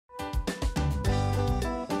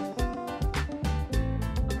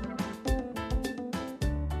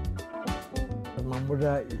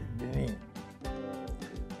mother is Benin.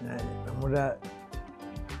 My mother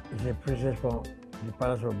is a princess from the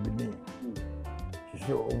palace of Benin. She's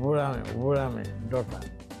Oborame daughter.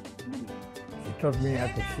 She taught me how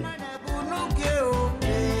to sing.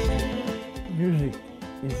 Music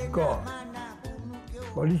is God.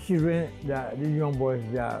 But these children, these young boys,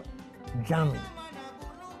 they are jamming.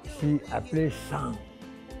 See, I play sound.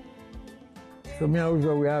 So me and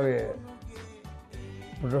Wazobia, we have a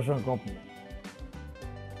production company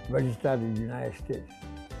registered in the United States.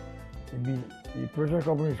 The production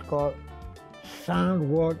company is called Sound,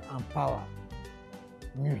 Word and Power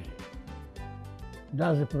Music.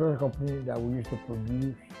 That's the production company that we used to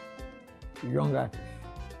produce young artists.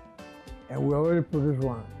 And we already produced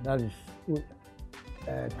one, that is Tupac.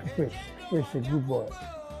 Tupac is a good boy.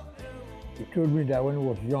 He told me that when he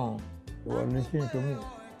was young, he was listening to me.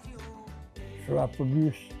 So I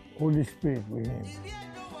produced Holy Spirit with him.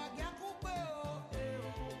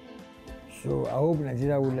 So I hope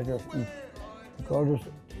Nigeria will let us eat, because those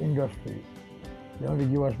industry, they only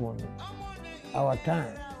give us money. Our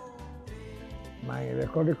time, my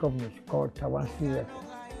recording company is called Tawansi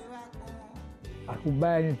Records. I could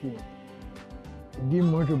buy anything. He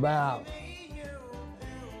didn't want to buy a house.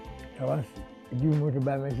 Tawansi, he didn't want to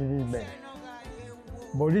buy Mercedes Benz.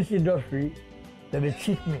 But this industry, they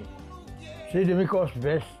cheat me. Say they make us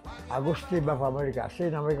best, I go stay back for America. I stay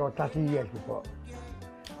in America for 30 years before.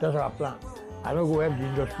 That's our plan. I don't go help the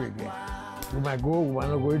industry again. We might go, we might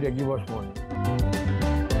not go if they give us money.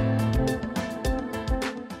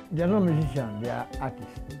 They are not musicians, they are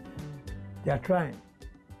artists. They are trying.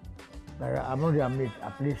 Like I'm not their mate, I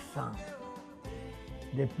play sound.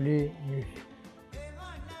 They play music.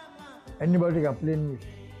 Anybody can play music.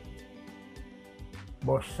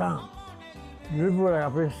 But sound, the people that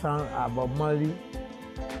can play sound are Bob Marley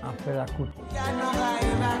and Fela Kuti.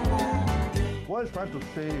 What he's trying to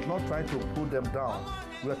say is not trying to put them down.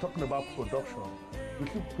 We are talking about production. You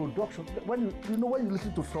see, production, when you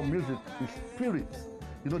listen to some music, it's spirit.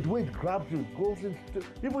 You know, the way it grabs you, it goes in.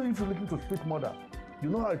 Even if you listen to Sweet Mother, you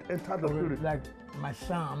know how it enters the spirit. Like my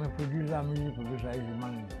sound, I'm a producer, music producer, is a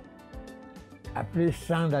manager. I play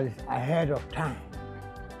sound that is ahead of time.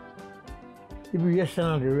 If you hear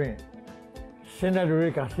Sound of the Rain, Sound of the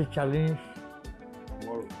Rain can still challenge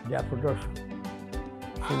their production.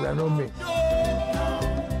 So we are not mates.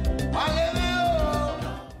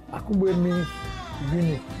 Akube means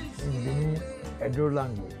unity in Benin Edo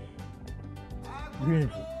language.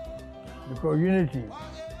 Unity. Because unity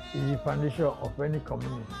is the foundation of any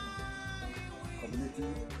community. Community,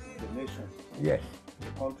 the nation. Yes.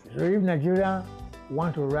 The country. So if Nigeria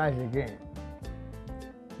want to rise again,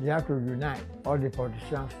 they have to unite. All the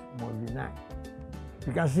politicians must unite.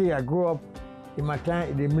 You can see I grew up in my time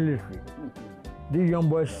in the military. These young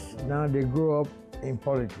boys now, they grow up in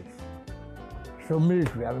politics. So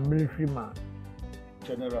military, I'm a military man.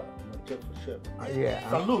 General Majek Fashek. Yeah.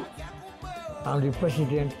 Salute. I'm the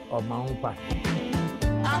president of my own party.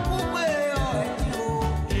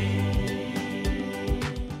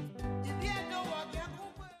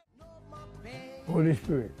 Holy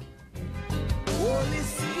Spirit. Holy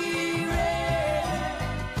Spirit.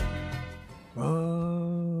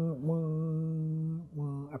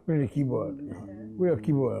 I play the keyboard. We're a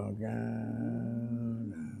keyboard.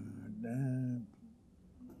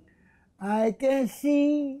 I can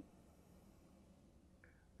see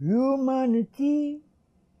humanity,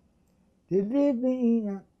 they living in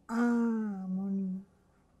an harmony.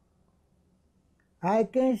 I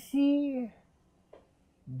can see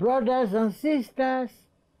brothers and sisters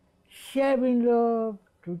sharing love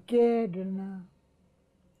together now.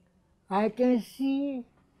 I can see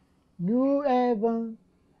new heaven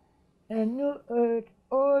and new earth,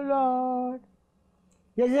 oh Lord.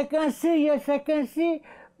 Yes, I can see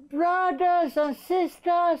brothers and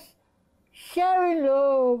sisters sharing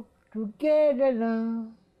love together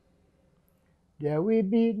now. There will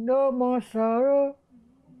be no more sorrow,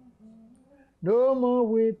 no more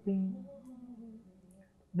weeping,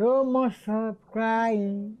 no more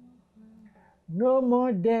crying, no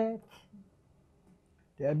more death.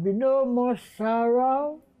 There'll be no more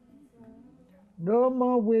sorrow, no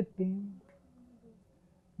more weeping,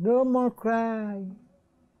 no more crying,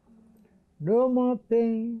 no more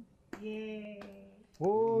pain. Yeah.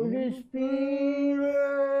 Holy Spirit,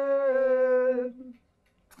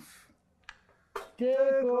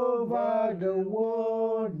 take over the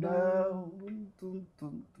world now.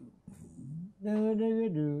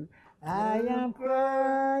 I am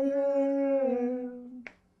crying.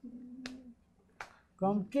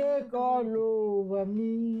 Come take all over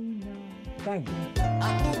me now. Thank you.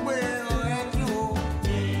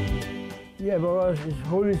 Yeah, because it's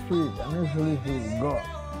Holy Spirit. I mean, Holy Spirit, God.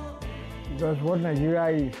 Because what Nigeria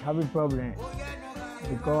is having problem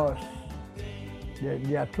because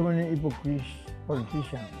there are too many hypocrites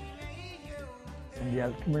politicians and there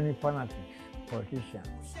are too many fanatics politicians.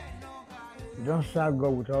 They don't serve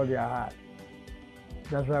God with all their heart.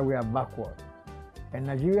 That's why we are backward. And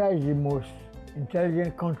Nigeria is the most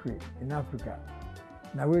intelligent country in Africa.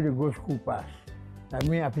 Now where they go school pass. Like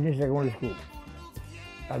me, I finished secondary school.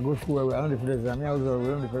 I go school where we are on the first exam. Me, I was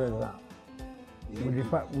on the first exam.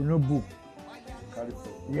 With no book.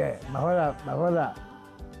 Yeah,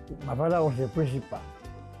 my father was a principal.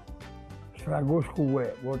 So I go school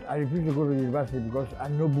where, but I refuse to go to university because I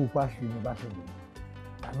no book past university.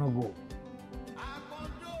 I no go.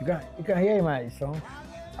 You can hear my song.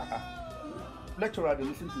 Lecturer, they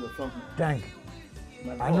listen to your song. Thank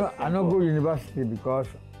you. I no go to university because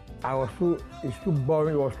it's too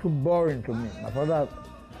boring. It was too boring to me. My father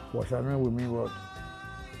was annoyed with me,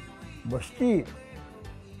 but still,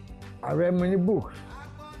 I read many books,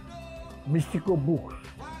 mystical books.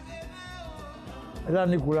 That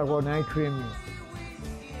Nicola got night train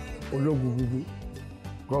me.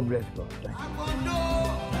 God bless God. Thank you.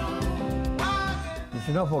 You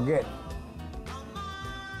should not forget,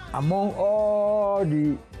 among all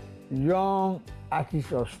the young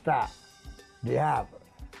artists or stars they have,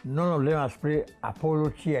 none of them has played Apollo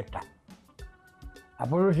Theater.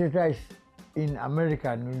 Apollo Theater is in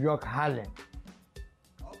America, New York, Harlem.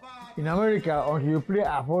 In America, until you play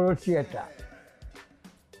Apollo Theater,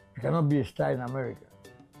 you cannot be a star in America.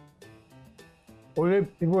 Only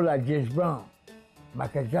people like James Brown,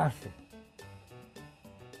 Michael Jackson,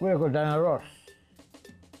 we got Diana Ross.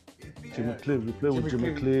 Jimmy Cliff, we play with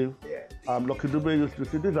Jimmy Cliff. Yeah. Lucky Dube used to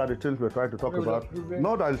see these are the things we're trying to talk about.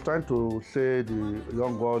 Not that he's trying to say the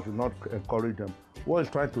young girls will not encourage them. What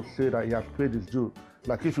he's trying to say that he has paid his due.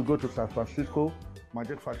 Like if you go to San Francisco,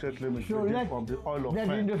 Majek Fashek claim is from the oil of fame.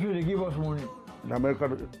 That industry they give us money. The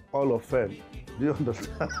American oil of fame. Do you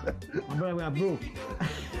understand? But we are broke.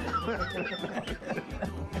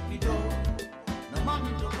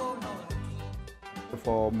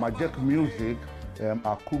 For Majek Music,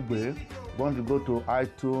 Akugbe, once you go to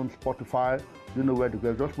iTunes, Spotify, you know where to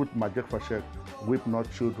go. Just put Majek Fashek, Weep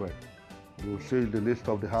Not Children. You'll see the list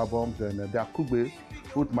of the albums, and the Akugbe,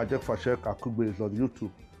 put Majek Fashek, Akugbe is on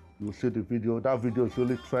YouTube. You'll see the video. That video is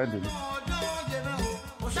really trending.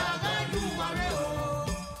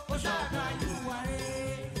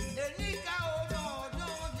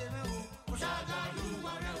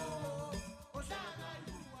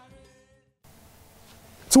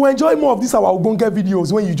 To enjoy more of these our Ogbonge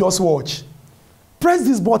videos when you just watch, press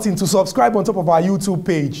this button to subscribe on top of our YouTube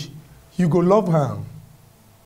page. You go love am.